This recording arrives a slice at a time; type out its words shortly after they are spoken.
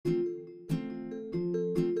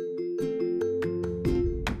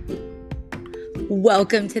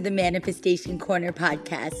Welcome to the Manifestation Corner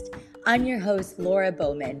podcast. I'm your host, Laura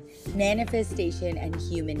Bowman, Manifestation and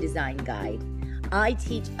Human Design Guide. I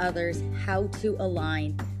teach others how to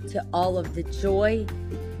align to all of the joy,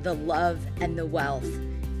 the love, and the wealth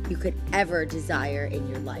you could ever desire in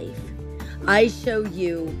your life. I show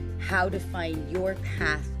you how to find your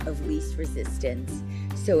path of least resistance.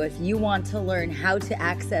 So if you want to learn how to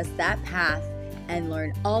access that path and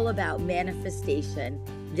learn all about manifestation,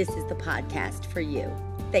 this is the podcast for you.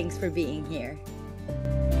 Thanks for being here.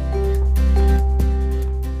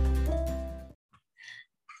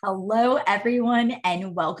 Hello, everyone,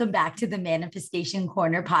 and welcome back to the Manifestation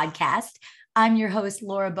Corner podcast. I'm your host,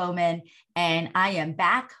 Laura Bowman, and I am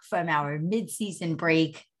back from our mid-season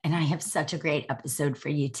break, and I have such a great episode for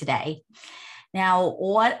you today. Now,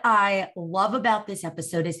 what I love about this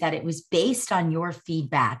episode is that it was based on your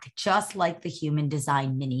feedback, just like the Human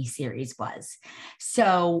Design mini series was.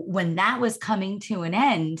 So when that was coming to an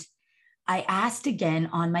end, I asked again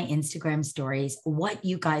on my Instagram stories what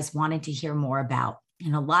you guys wanted to hear more about.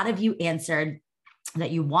 And a lot of you answered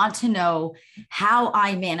that you want to know how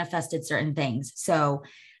I manifested certain things. So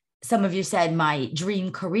some of you said my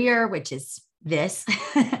dream career, which is this,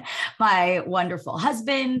 my wonderful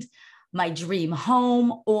husband, my dream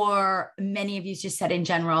home, or many of you just said in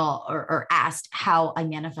general or asked how I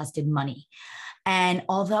manifested money. And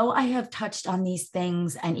although I have touched on these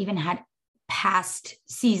things and even had past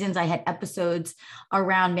seasons, I had episodes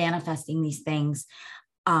around manifesting these things,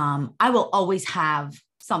 I will always have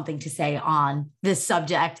something to say on this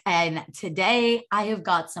subject. And today I have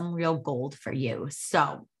got some real gold for you.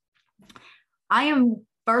 So I am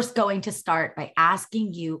first going to start by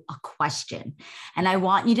asking you a question, and I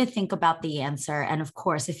want you to think about the answer. And of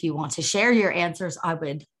course, if you want to share your answers, I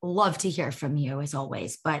would love to hear from you as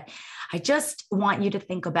always, but I just want you to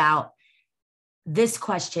think about this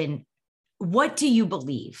question. What do you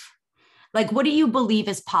believe? Like, what do you believe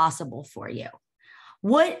is possible for you?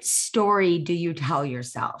 What story do you tell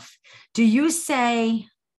yourself? Do you say,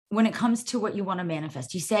 when it comes to what you want to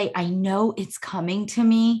manifest, you say, I know it's coming to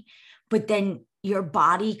me, but then your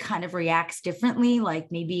body kind of reacts differently.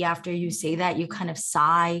 Like maybe after you say that, you kind of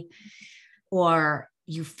sigh or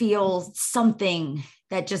you feel something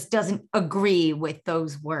that just doesn't agree with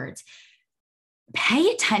those words. Pay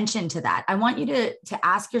attention to that. I want you to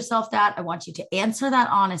ask yourself that. I want you to answer that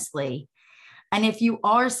honestly. And if you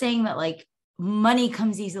are saying that, like, money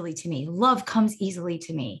comes easily to me, love comes easily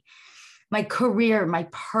to me, my career, my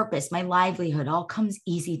purpose, my livelihood all comes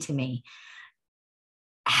easy to me,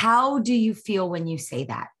 how do you feel when you say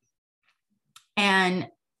that? And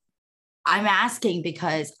I'm asking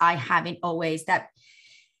because I haven't always, that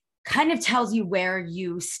kind of tells you where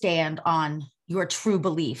you stand on your true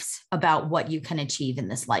beliefs about what you can achieve in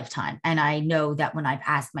this lifetime. And I know that when I've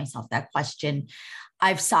asked myself that question,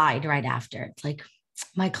 I've sighed right after. It's like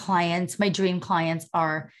my clients, my dream clients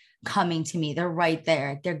are coming to me. They're right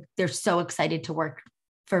there. They're so excited to work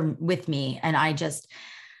with me. And I just,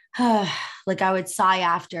 like I would sigh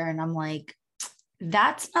after, and I'm like,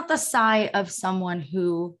 that's not the sigh of someone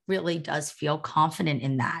who really does feel confident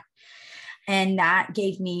in that. And that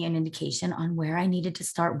gave me an indication on where I needed to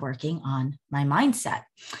start working on my mindset.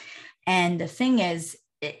 And the thing is,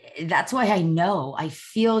 that's why I know, I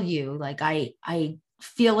feel you. Like I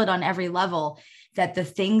feel it on every level, that the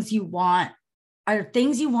things you want are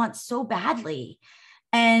things you want so badly.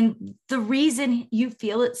 And the reason you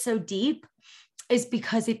feel it so deep is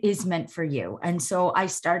because it is meant for you. And so I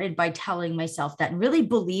started by telling myself that and really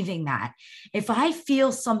believing that if I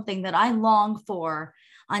feel something that I long for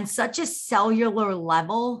on such a cellular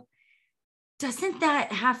level, doesn't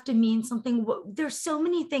that have to mean something? There's so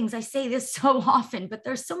many things. I say this so often, but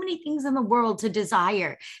there's so many things in the world to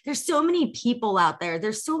desire. There's so many people out there.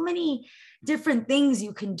 There's so many different things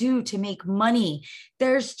you can do to make money.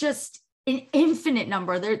 There's just an infinite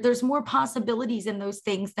number. There's more possibilities in those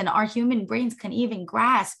things than our human brains can even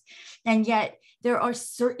grasp. And yet there are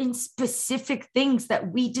certain specific things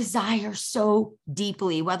that we desire so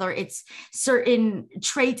deeply, whether it's certain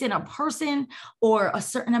traits in a person or a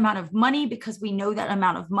certain amount of money, because we know that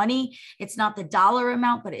amount of money, it's not the dollar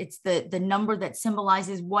amount, but it's the number that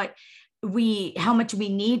symbolizes how much we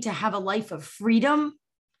need to have a life of freedom.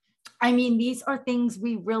 I mean, these are things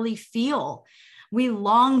we really feel. We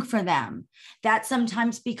long for them. That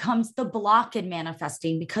sometimes becomes the block in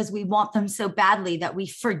manifesting because we want them so badly that we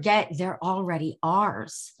forget they're already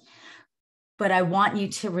ours. But I want you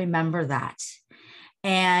to remember that.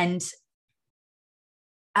 And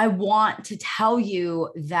I want to tell you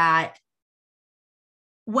that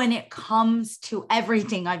when it comes to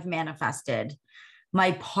everything I've manifested,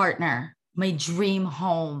 my partner, my dream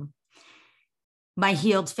home, my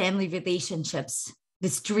healed family relationships,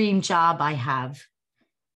 this dream job I have,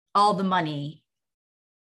 all the money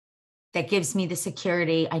that gives me the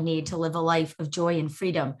security I need to live a life of joy and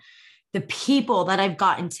freedom, the people that I've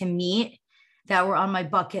gotten to meet that were on my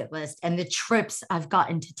bucket list, and the trips I've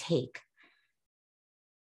gotten to take.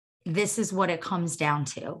 This is what it comes down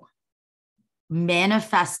to.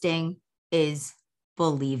 Manifesting is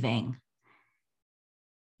believing.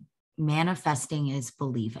 Manifesting is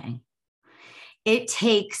believing. It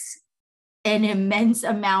takes an immense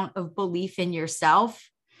amount of belief in yourself,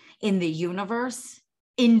 in the universe,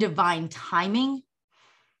 in divine timing,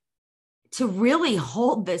 to really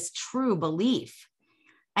hold this true belief.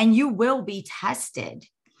 And you will be tested,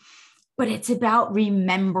 but it's about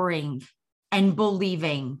remembering and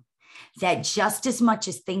believing that just as much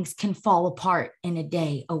as things can fall apart in a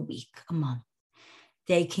day, a week, a month,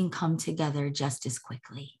 they can come together just as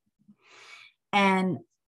quickly. And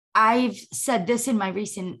I've said this in my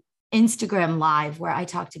recent Instagram live where I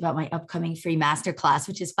talked about my upcoming free masterclass,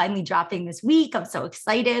 which is finally dropping this week. I'm so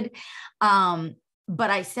excited. But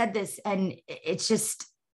I said this, and it's just,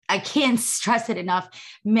 I can't stress it enough.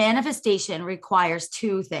 Manifestation requires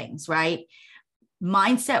two things, right?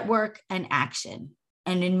 Mindset work and action.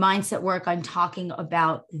 And in mindset work, I'm talking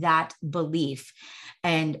about that belief.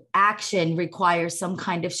 And action requires some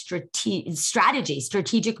kind of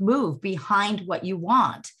strategic move behind what you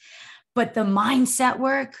want. But the mindset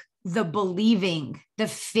work, the believing, the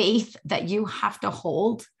faith that you have to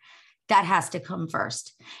hold, that has to come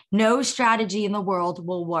first. No strategy in the world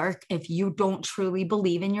will work if you don't truly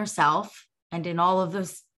believe in yourself and in all of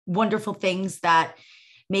those wonderful things that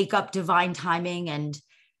make up divine timing and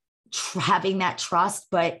having that trust.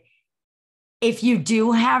 But if you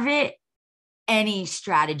do have it, any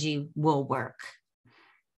strategy will work.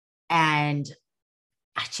 And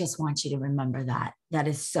I just want you to remember that. That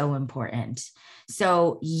is so important.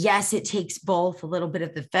 So yes, it takes both a little bit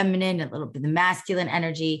of the feminine, a little bit of the masculine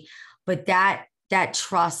energy, but that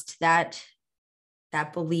trust, that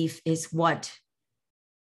belief is what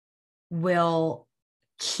will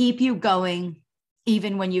keep you going,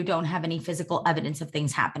 even when you don't have any physical evidence of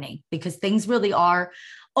things happening, because things really are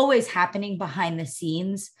always happening behind the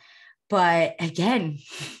scenes. But again,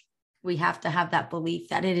 we have to have that belief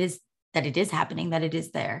that it is happening, that it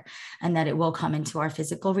is there, and that it will come into our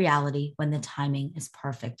physical reality when the timing is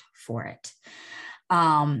perfect for it.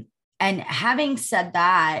 And having said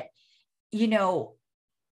that,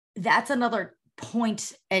 that's another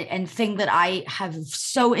point and thing that I have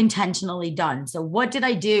so intentionally done. So what did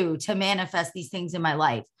I do to manifest these things in my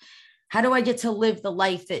life? How do I get to live the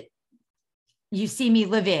life that you see me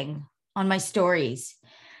living on my stories?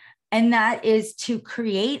 And that is to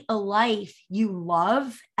create a life you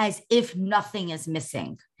love as if nothing is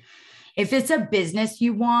missing. If it's a business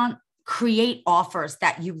you want, create offers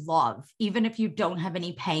that you love, even if you don't have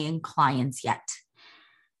any paying clients yet.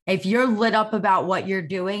 If you're lit up about what you're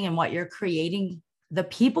doing and what you're creating, the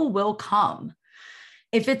people will come.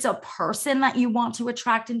 If it's a person that you want to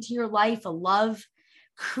attract into your life, a love,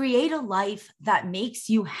 create a life that makes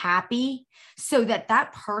you happy so that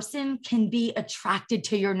that person can be attracted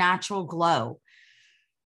to your natural glow.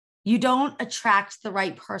 You don't attract the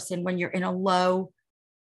right person when you're in a low/lack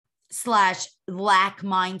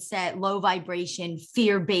mindset, low vibration,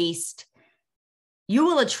 fear-based. You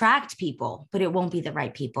will attract people, but it won't be the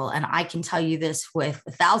right people. And I can tell you this with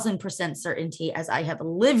 1,000% certainty, as I have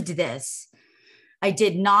lived this. I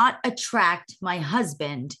did not attract my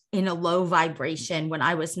husband in a low vibration when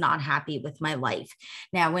I was not happy with my life.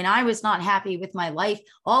 Now, when I was not happy with my life,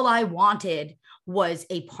 all I wanted was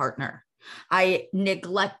a partner. I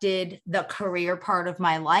neglected the career part of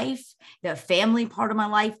my life, the family part of my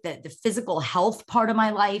life, the physical health part of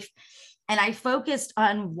my life. And I focused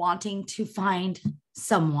on wanting to find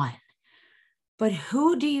someone. But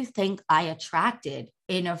who do you think I attracted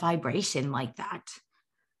in a vibration like that?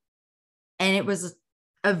 And it was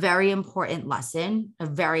a very important lesson, a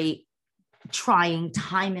very trying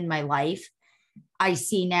time in my life. I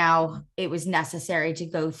see now it was necessary to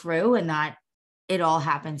go through, and that it all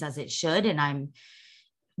happens as it should. And I'm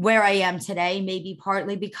where I am today, maybe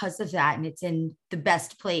partly because of that. And it's in the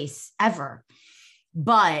best place ever.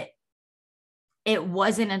 But it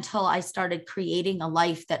wasn't until I started creating a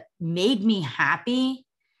life that made me happy.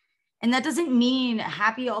 And that doesn't mean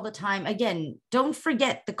happy all the time. Again, don't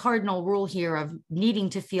forget the cardinal rule here of needing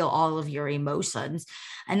to feel all of your emotions.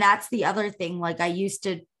 And that's the other thing. Like, I used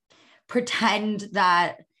to pretend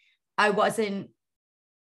that I wasn't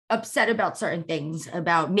upset about certain things,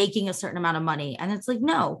 about making a certain amount of money. And it's like,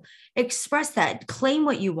 no, express that, claim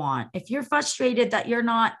what you want. If you're frustrated that you're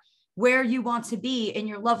not where you want to be in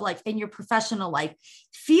your love life, in your professional life.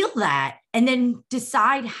 Feel that, and then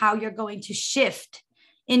decide how you're going to shift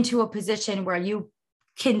into a position where you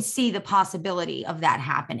can see the possibility of that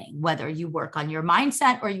happening, whether you work on your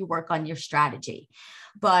mindset or you work on your strategy.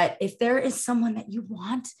 But if there is someone that you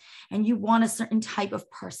want and you want a certain type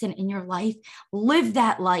of person in your life, live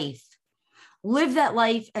that life. Live that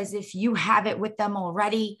life as if you have it with them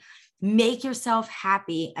already. Make yourself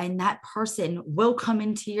happy, and that person will come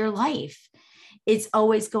into your life. It's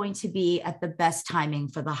always going to be at the best timing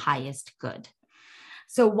for the highest good.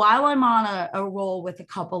 So while I'm on a roll with a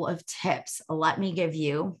couple of tips, let me give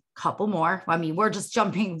you a couple more. I mean, we're just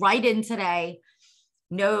jumping right in today.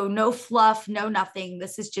 No fluff, no nothing.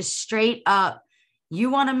 This is just straight up. You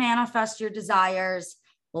want to manifest your desires.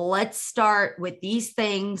 Let's start with these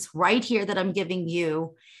things right here that I'm giving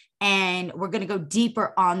you. And we're going to go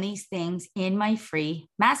deeper on these things in my free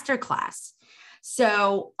masterclass.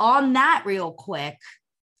 So on that real quick,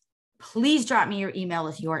 please drop me your email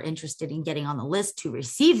if you are interested in getting on the list to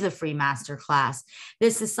receive the free masterclass.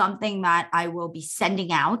 This is something that I will be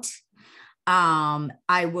sending out.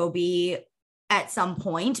 I will be at some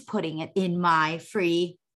point putting it in my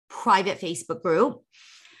free private Facebook group,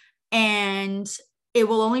 and it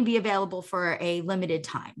will only be available for a limited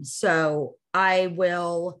time. So I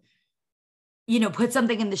will put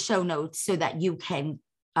something in the show notes so that you can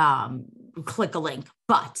click a link,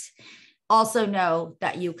 but also know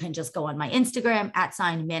that you can just go on my Instagram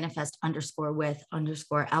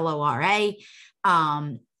 @manifest_with_LORA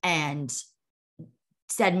and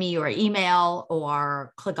send me your email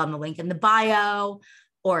or click on the link in the bio,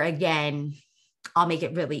 or again, I'll make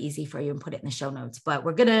it really easy for you and put it in the show notes, but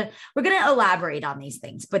we're going to elaborate on these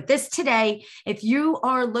things. But this today, if you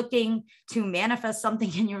are looking to manifest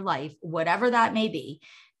something in your life, whatever that may be,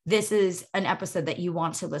 this is an episode that you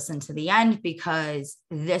want to listen to the end, because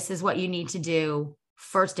this is what you need to do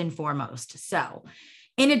first and foremost. So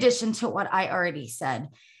in addition to what I already said,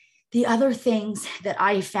 the other things that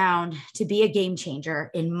I found to be a game changer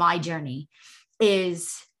in my journey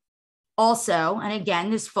is also, and again,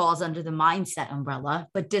 this falls under the mindset umbrella,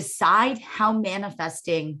 but decide how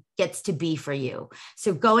manifesting gets to be for you.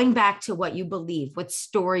 So going back to what you believe, what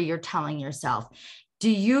story you're telling yourself. Do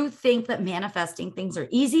you think that manifesting things are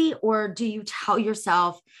easy, or do you tell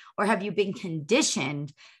yourself, or have you been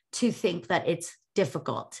conditioned to think that it's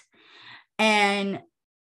difficult? And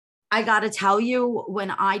I got to tell you,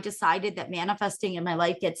 when I decided that manifesting in my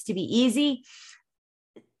life gets to be easy,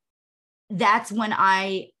 that's when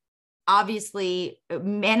I obviously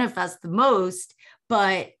manifest the most,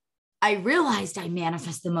 but I realized I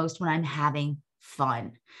manifest the most when I'm having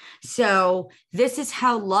fun. So this is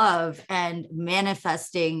how love and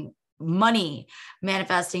manifesting money,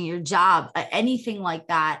 manifesting your job, anything like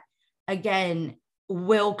that, again,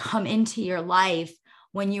 will come into your life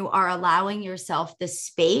when you are allowing yourself the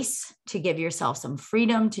space to give yourself some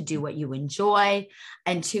freedom to do what you enjoy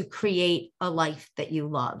and to create a life that you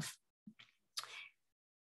love.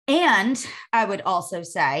 And I would also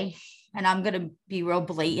say, and I'm going to be real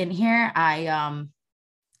blatant here, I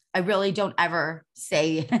really don't ever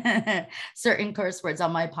say certain curse words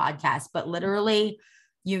on my podcast, but literally,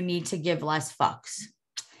 you need to give less fucks.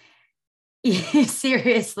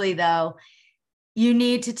 Seriously, though, you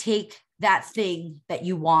need to take that thing that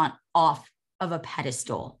you want off of a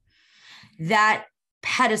pedestal. That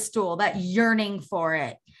pedestal, that yearning for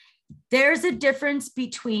it. There's a difference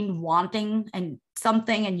between wanting and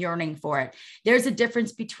something and yearning for it. There's a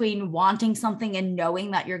difference between wanting something and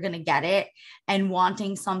knowing that you're going to get it, and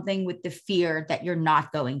wanting something with the fear that you're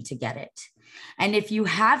not going to get it. And if you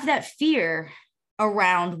have that fear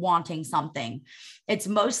around wanting something, it's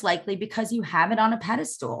most likely because you have it on a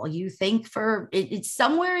pedestal. You think it's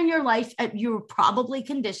somewhere in your life, you were probably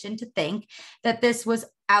conditioned to think that this was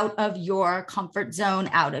out of your comfort zone,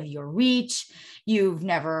 out of your reach. You've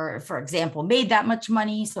never, for example, made that much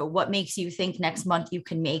money. So what makes you think next month you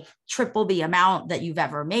can make triple the amount that you've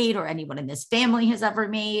ever made or anyone in this family has ever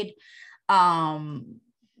made?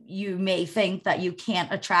 You may think that you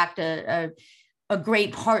can't attract a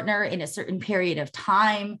great partner in a certain period of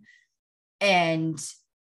time, and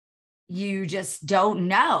you just don't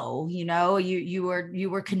know, you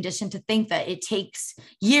were conditioned to think that it takes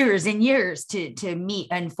years and years to meet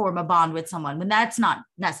and form a bond with someone, when that's not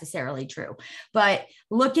necessarily true. But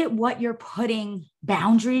look at what you're putting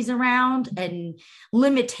boundaries around and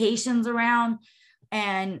limitations around,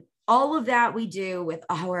 and all of that we do with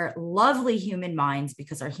our lovely human minds,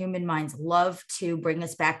 because our human minds love to bring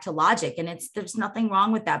us back to logic, and there's nothing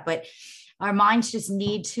wrong with that, but our minds just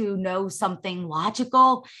need to know something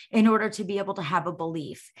logical in order to be able to have a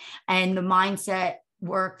belief. And the mindset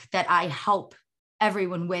work that I help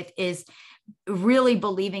everyone with is really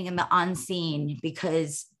believing in the unseen,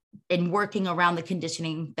 because in working around the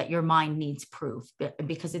conditioning that your mind needs proof,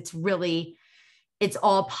 because it's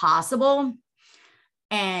all possible.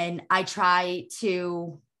 And I try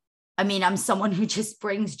to, I'm someone who just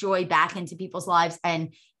brings joy back into people's lives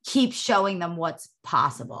and keeps showing them what's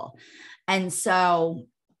possible. And so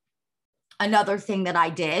another thing that I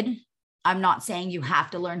did, I'm not saying you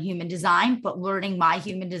have to learn human design, but learning my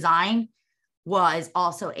human design was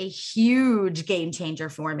also a huge game changer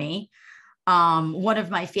for me. One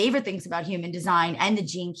of my favorite things about human design and the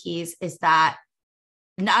Gene Keys is that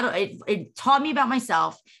it taught me about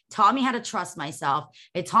myself, taught me how to trust myself.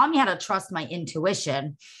 It taught me how to trust my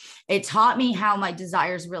intuition. It taught me how my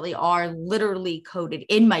desires really are literally coded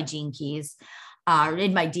in my Gene Keys,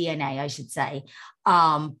 in my DNA, I should say.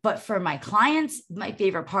 But for my clients, my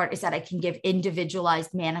favorite part is that I can give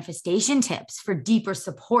individualized manifestation tips for deeper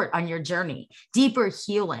support on your journey, deeper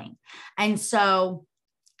healing. And so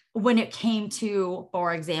when it came to,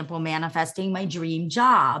 for example, manifesting my dream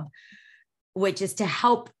job, which is to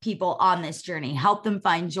help people on this journey, help them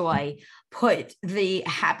find joy, put the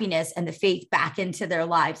happiness and the faith back into their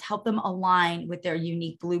lives, help them align with their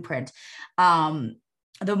unique blueprint.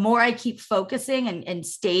 The more I keep focusing and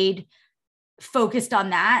stayed focused on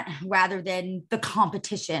that rather than the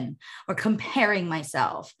competition or comparing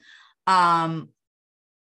myself, I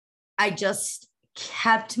just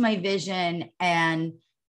kept my vision. And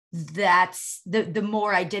that's the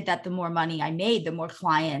more I did that, the more money I made, the more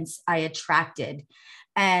clients I attracted.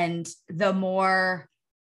 And the more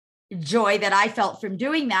joy that I felt from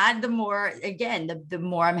doing that, the more, again, the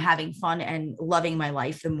more I'm having fun and loving my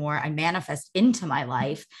life, the more I manifest into my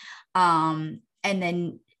life. And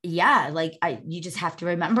then, you just have to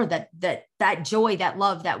remember that joy, that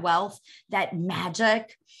love, that wealth, that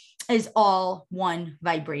magic is all one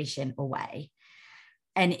vibration away.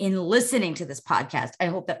 And in listening to this podcast, I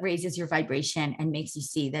hope that raises your vibration and makes you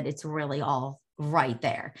see that it's really all right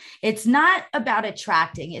there. It's not about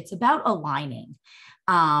attracting, it's about aligning.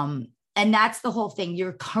 And that's the whole thing.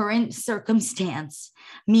 Your current circumstance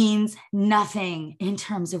means nothing in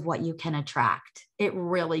terms of what you can attract. It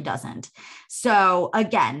really doesn't. So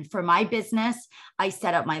again, for my business, I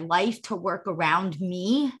set up my life to work around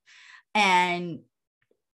me and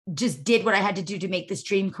just did what I had to do to make this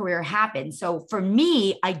dream career happen. So for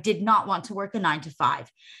me, I did not want to work a 9-to-5.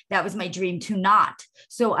 That was my dream to not.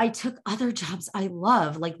 So I took other jobs I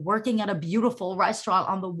love, like working at a beautiful restaurant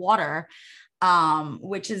on the water,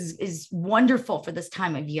 which is wonderful for this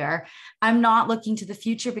time of year. I'm not looking to the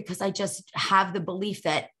future because I just have the belief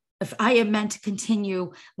that if I am meant to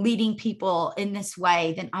continue leading people in this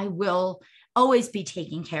way, then I will always be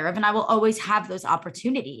taken care of and I will always have those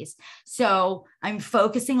opportunities. So I'm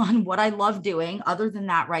focusing on what I love doing. Other than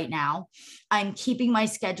that, right now, I'm keeping my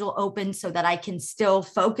schedule open so that I can still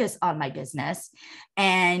focus on my business.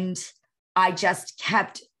 And I just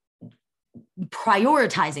kept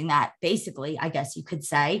prioritizing that, basically, I guess you could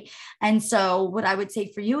say. And so what I would say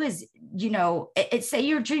for you is, say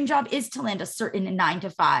your dream job is to land a certain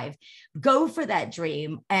 9-to-5, go for that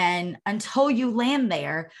dream. And until you land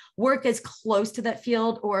there, work as close to that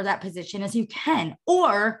field or that position as you can.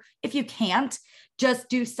 Or if you can't, just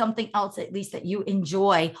do something else, at least that you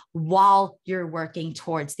enjoy while you're working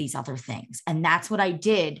towards these other things. And that's what I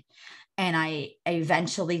did. And I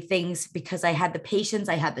eventually, things, because I had the patience,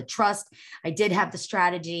 I had the trust, I did have the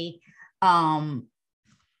strategy. I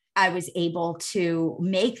was able to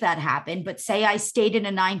make that happen. But say I stayed in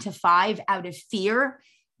a 9-to-5 out of fear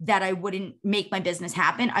that I wouldn't make my business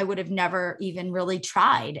happen, I would have never even really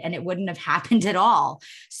tried and it wouldn't have happened at all.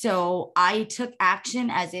 So I took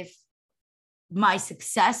action as if my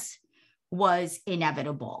success was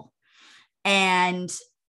inevitable. And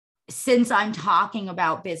since I'm talking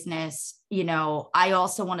about business, I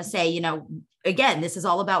also want to say, again, this is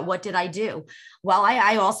all about what did I do? Well,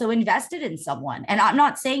 I also invested in someone. And I'm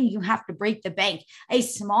not saying you have to break the bank. A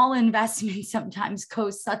small investment sometimes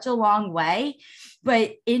goes such a long way.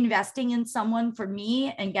 But investing in someone, for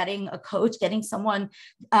me, and getting a coach, getting someone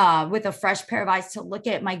with a fresh pair of eyes to look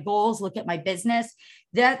at my goals, look at my business,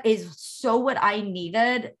 that is so what I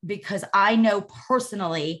needed, because I know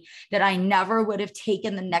personally that I never would have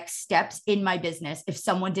taken the next steps in my business if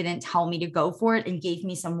someone didn't tell me to go for it and gave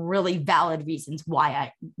me some really valid reasons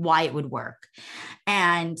why it would work.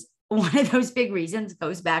 And one of those big reasons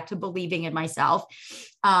goes back to believing in myself.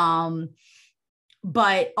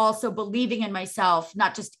 But also believing in myself,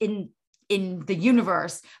 not just in the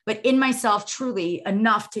universe, but in myself truly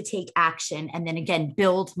enough to take action and then again,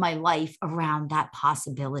 build my life around that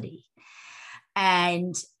possibility.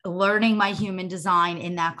 and learning my human design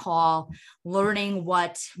in that call, learning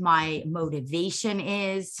what my motivation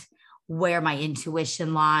is, where my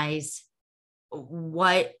intuition lies,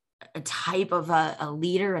 what a type of a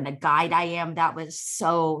leader and a guide I am. That was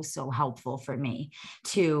so, so helpful for me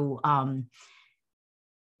to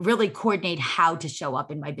really coordinate how to show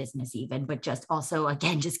up in my business even, but just also,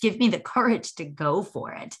 again, just give me the courage to go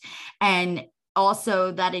for it. And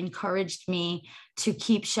also that encouraged me to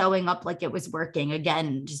keep showing up like it was working.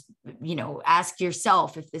 Again, just, ask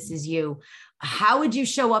yourself, if this is you, how would you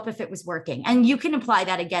show up if it was working? And you can apply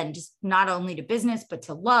that again, just not only to business, but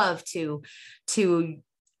to love, to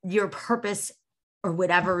your purpose, or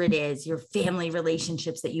whatever it is, your family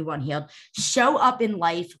relationships that you want healed. Show up in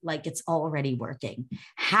life like it's already working.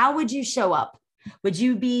 How would you show up? Would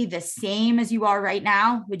you be the same as you are right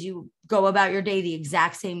now? Would you go about your day the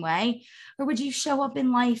exact same way? Or would you show up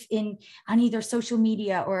in life on either social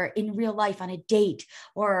media or in real life on a date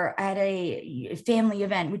or at a family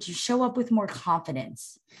event? Would you show up with more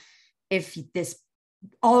confidence if this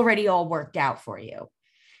already all worked out for you?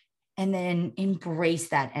 And then embrace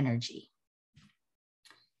that energy.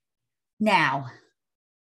 Now,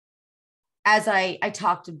 as I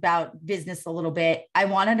talked about business a little bit, I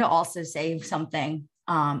wanted to also say something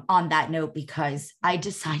on that note, because I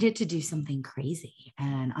decided to do something crazy,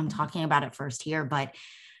 and I'm talking about it first here, but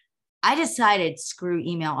I decided screw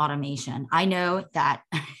email automation. I know that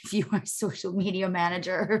if you are a social media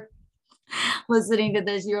manager listening to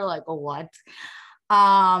this, you're like, oh, what?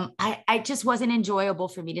 I just wasn't enjoyable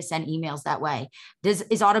for me to send emails that way.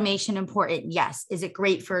 Is automation important? Yes. Is it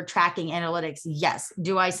great for tracking analytics? Yes.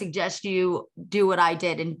 Do I suggest you do what I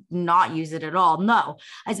did and not use it at all? No.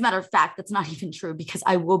 As a matter of fact, that's not even true, because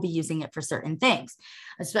I will be using it for certain things,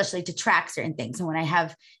 especially to track certain things. And when I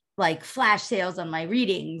have like flash sales on my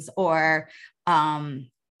readings or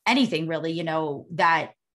anything really,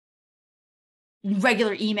 that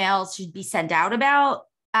regular emails should be sent out about,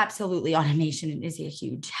 absolutely, automation is a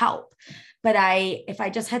huge help. But if I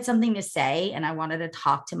just had something to say and I wanted to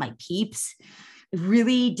talk to my peeps,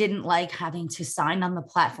 really didn't like having to sign on the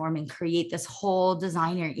platform and create this whole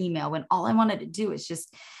designer email, when all I wanted to do is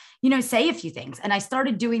just, say a few things. And I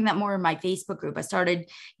started doing that more in my Facebook group. I started,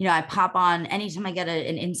 I pop on anytime I get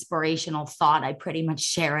an inspirational thought, I pretty much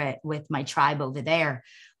share it with my tribe over there.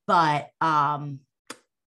 But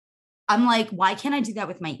I'm like, why can't I do that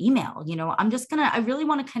with my email? I really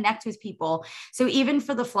want to connect with people. So even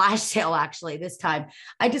for the flash sale, actually, this time,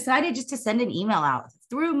 I decided just to send an email out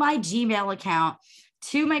through my Gmail account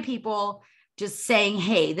to my people, just saying,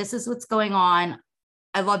 hey, this is what's going on.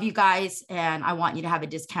 I love you guys, and I want you to have a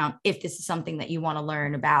discount if this is something that you want to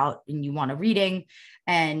learn about and you want a reading.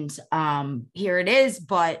 And here it is.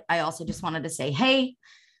 But I also just wanted to say, hey,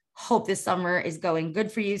 hope this summer is going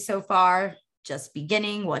good for you so far. Just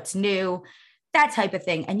beginning, what's new, that type of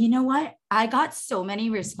thing. And you know what? I got so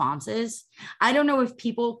many responses. I don't know if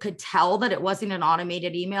people could tell that it wasn't an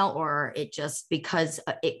automated email, or it just because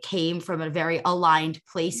it came from a very aligned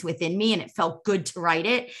place within me and it felt good to write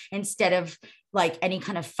it, instead of like any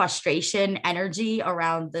kind of frustration energy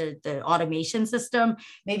around the automation system.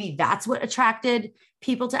 Maybe that's what attracted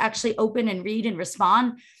people to actually open and read and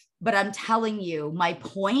respond. But I'm telling you my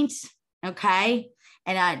point, okay?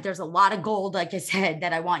 And there's a lot of gold, like I said,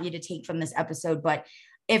 that I want you to take from this episode. But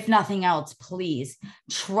if nothing else, please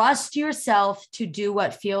trust yourself to do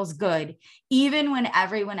what feels good, even when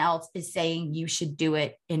everyone else is saying you should do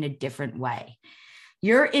it in a different way.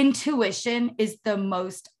 Your intuition is the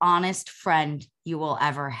most honest friend you will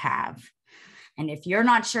ever have. And if you're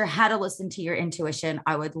not sure how to listen to your intuition,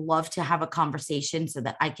 I would love to have a conversation so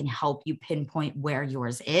that I can help you pinpoint where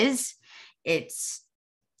yours is.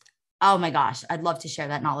 Oh my gosh, I'd love to share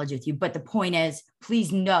that knowledge with you. But the point is,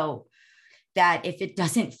 please know that if it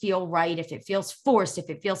doesn't feel right, if it feels forced, if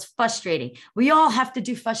it feels frustrating, we all have to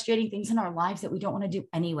do frustrating things in our lives that we don't want to do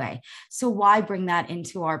anyway. So why bring that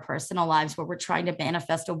into our personal lives where we're trying to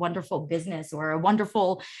manifest a wonderful business or a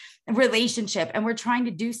wonderful relationship, and we're trying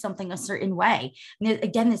to do something a certain way? And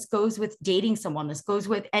again, this goes with dating someone. This goes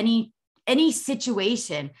with any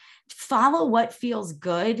situation. Follow what feels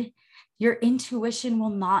good. Your intuition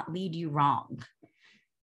will not lead you wrong.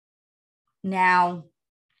 Now,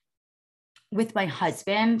 with my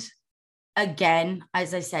husband, again,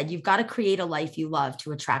 as I said, you've got to create a life you love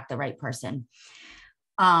to attract the right person.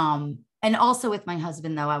 And also with my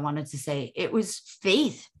husband, though, I wanted to say it was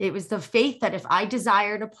faith. It was the faith that if I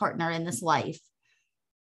desired a partner in this life,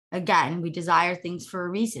 again, we desire things for a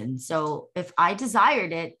reason. So if I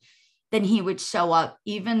desired it, then he would show up,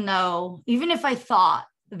 even if I thought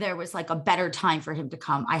there was like a better time for him to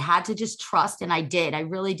come. I had to just trust. And I did. I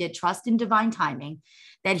really did trust in divine timing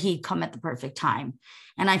that he'd come at the perfect time.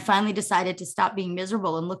 And I finally decided to stop being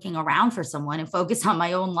miserable and looking around for someone and focus on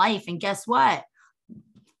my own life. And guess what?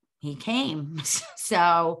 He came.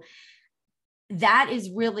 So that is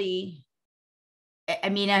really, I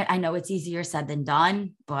mean, I know it's easier said than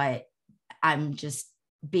done, but I'm just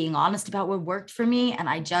being honest about what worked for me. And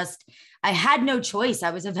I had no choice.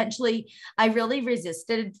 I really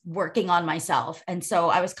resisted working on myself. And so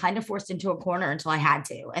I was kind of forced into a corner until I had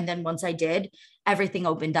to. And then once I did, everything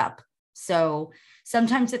opened up. So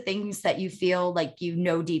sometimes the things that you feel like,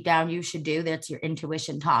 deep down you should do, that's your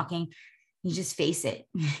intuition talking. You just face it.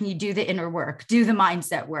 You do the inner work, do the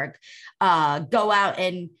mindset work, go out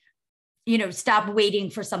and stop waiting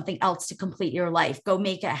for something else to complete your life. Go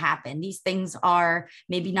make it happen. These things are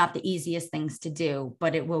maybe not the easiest things to do,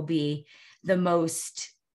 but it will be the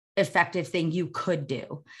most effective thing you could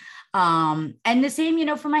do. And the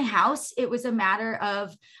same, for my house, it was a matter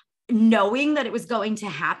of knowing that it was going to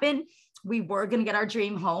happen. We were going to get our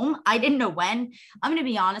dream home. I didn't know when. I'm going to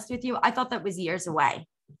be honest with you. I thought that was years away.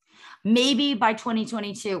 Maybe by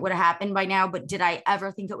 2022 it would have happened by now, but did I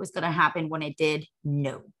ever think it was going to happen when it did?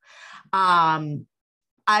 No. I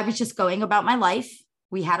was just going about my life.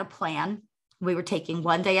 We had a plan. We were taking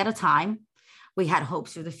one day at a time. We had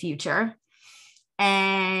hopes for the future.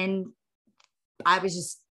 And I was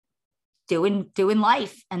just doing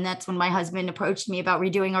life. And that's when my husband approached me about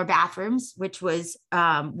redoing our bathrooms, which was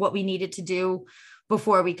what we needed to do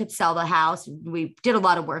before we could sell the house. We did a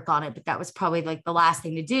lot of work on it, but that was probably like the last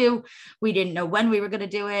thing to do. We didn't know when we were going to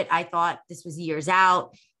do it. I thought this was years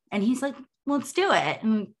out. And he's like, well, let's do it.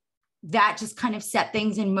 And that just kind of set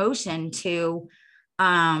things in motion to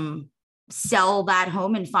sell that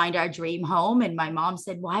home and find our dream home. And my mom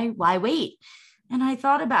said, why wait? And I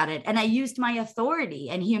thought about it, and I used my authority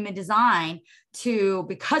and human design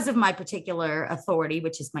because of my particular authority,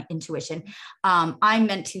 which is my intuition. I'm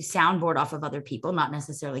meant to soundboard off of other people, not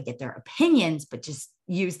necessarily get their opinions, but just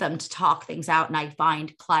use them to talk things out. And I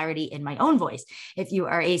find clarity in my own voice. If you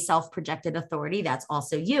are a self-projected authority, that's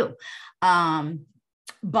also you.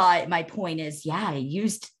 But my point is, I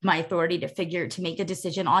used my authority to make a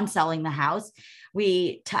decision on selling the house.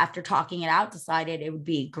 We, after talking it out, decided it would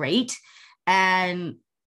be great. And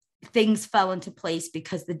things fell into place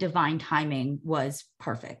because the divine timing was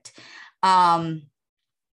perfect.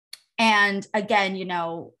 And again,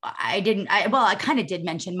 I kind of did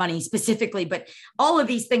mention money specifically, but all of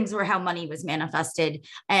these things were how money was manifested.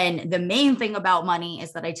 And the main thing about money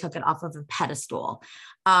is that I took it off of a pedestal.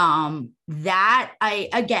 I'm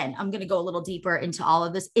going to go a little deeper into all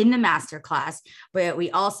of this in the masterclass, but we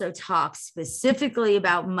also talk specifically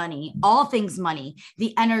about money, all things money,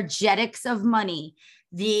 the energetics of money,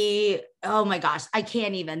 oh my gosh, I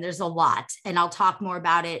can't even, there's a lot. And I'll talk more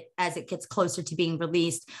about it as it gets closer to being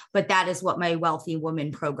released, but that is what my Wealthy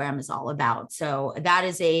Woman program is all about. So that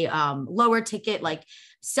is a lower ticket, like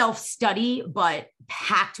self-study, but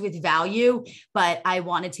packed with value. But I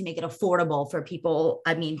wanted to make it affordable for people.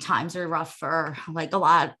 I mean, times are rough for like a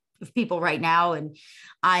lot of people right now. And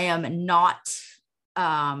I am not,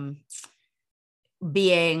 I'm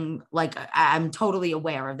totally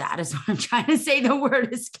aware of that is what I'm trying to say. The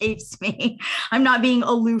word escapes me. I'm not being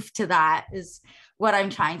aloof to that is what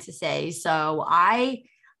I'm trying to say. So I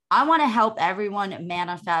want to help everyone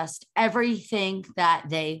manifest everything that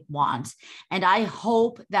they want. And I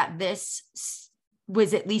hope that this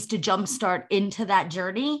was at least a jumpstart into that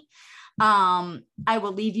journey. I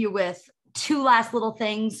will leave you with two last little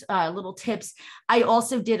things, little tips. I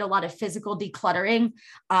also did a lot of physical decluttering.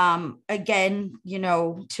 Again,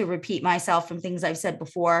 to repeat myself from things I've said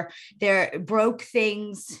before, broke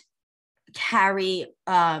things carry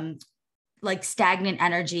like stagnant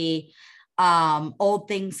energy. Old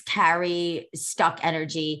things carry stuck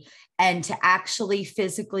energy. And to actually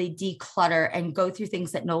physically declutter and go through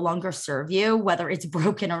things that no longer serve you, whether it's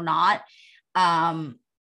broken or not,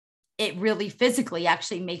 it really physically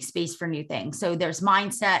actually makes space for new things. So there's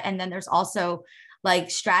mindset. And then there's also like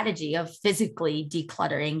strategy of physically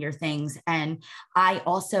decluttering your things. And I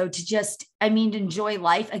also enjoy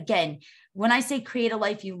life. Again, when I say create a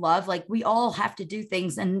life you love, like we all have to do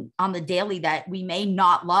things on the daily that we may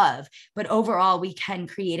not love, but overall we can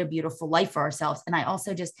create a beautiful life for ourselves. And I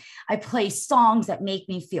also I play songs that make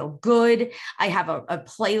me feel good. I have a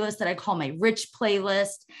playlist that I call my rich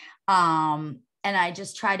playlist. And I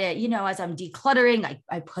just try to, as I'm decluttering,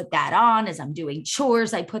 I put that on. As I'm doing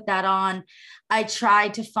chores, I put that on. I try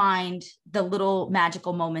to find the little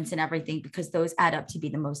magical moments in everything, because those add up to be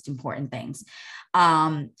the most important things.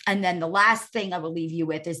 And then the last thing I will leave you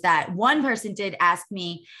with is that one person did ask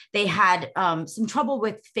me, they had some trouble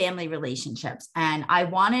with family relationships. And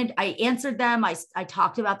I answered them. I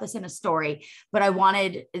talked about this in a story, but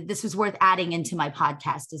this was worth adding into my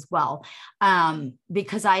podcast as well.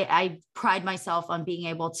 Because I pride myself on being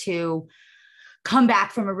able to come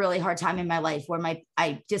back from a really hard time in my life where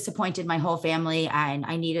I disappointed my whole family, and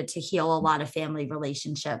I needed to heal a lot of family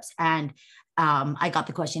relationships. And I got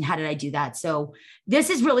the question, how did I do that? So this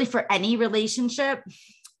is really for any relationship.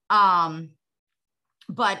 But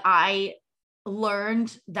I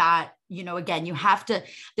learned that, again,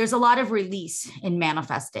 there's a lot of release in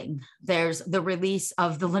manifesting. There's the release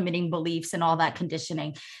of the limiting beliefs and all that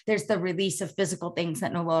conditioning. There's the release of physical things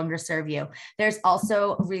that no longer serve you. There's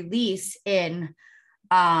also release in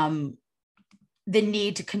the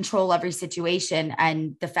need to control every situation,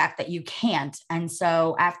 and the fact that you can't. And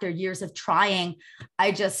so after years of trying,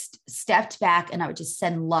 I just stepped back, and I would just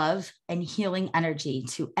send love and healing energy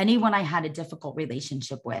to anyone I had a difficult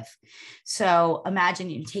relationship with. So imagine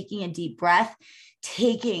you taking a deep breath,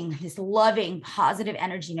 taking this loving, positive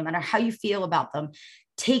energy, no matter how you feel about them,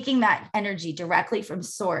 taking that energy directly from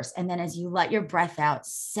source. And then as you let your breath out,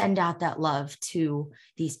 send out that love to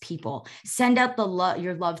these people, send out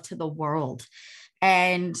your love to the world.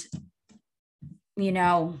 And,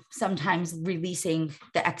 sometimes releasing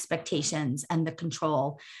the expectations and the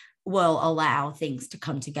control will allow things to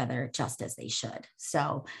come together just as they should.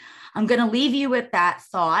 So I'm going to leave you with that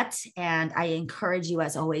thought. And I encourage you,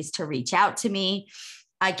 as always, to reach out to me.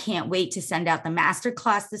 I can't wait to send out the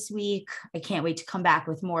masterclass this week. I can't wait to come back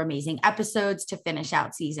with more amazing episodes to finish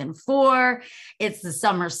out season 4. It's the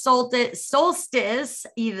summer solstice,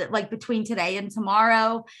 either like between today and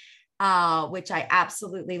tomorrow, which I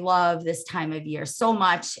absolutely love this time of year so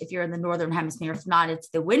much. If you're in the Northern Hemisphere, if not, it's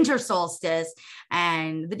the winter solstice,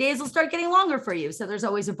 and the days will start getting longer for you. So there's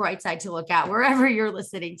always a bright side to look at wherever you're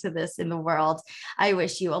listening to this in the world. I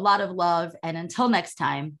wish you a lot of love. And until next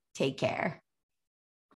time, take care.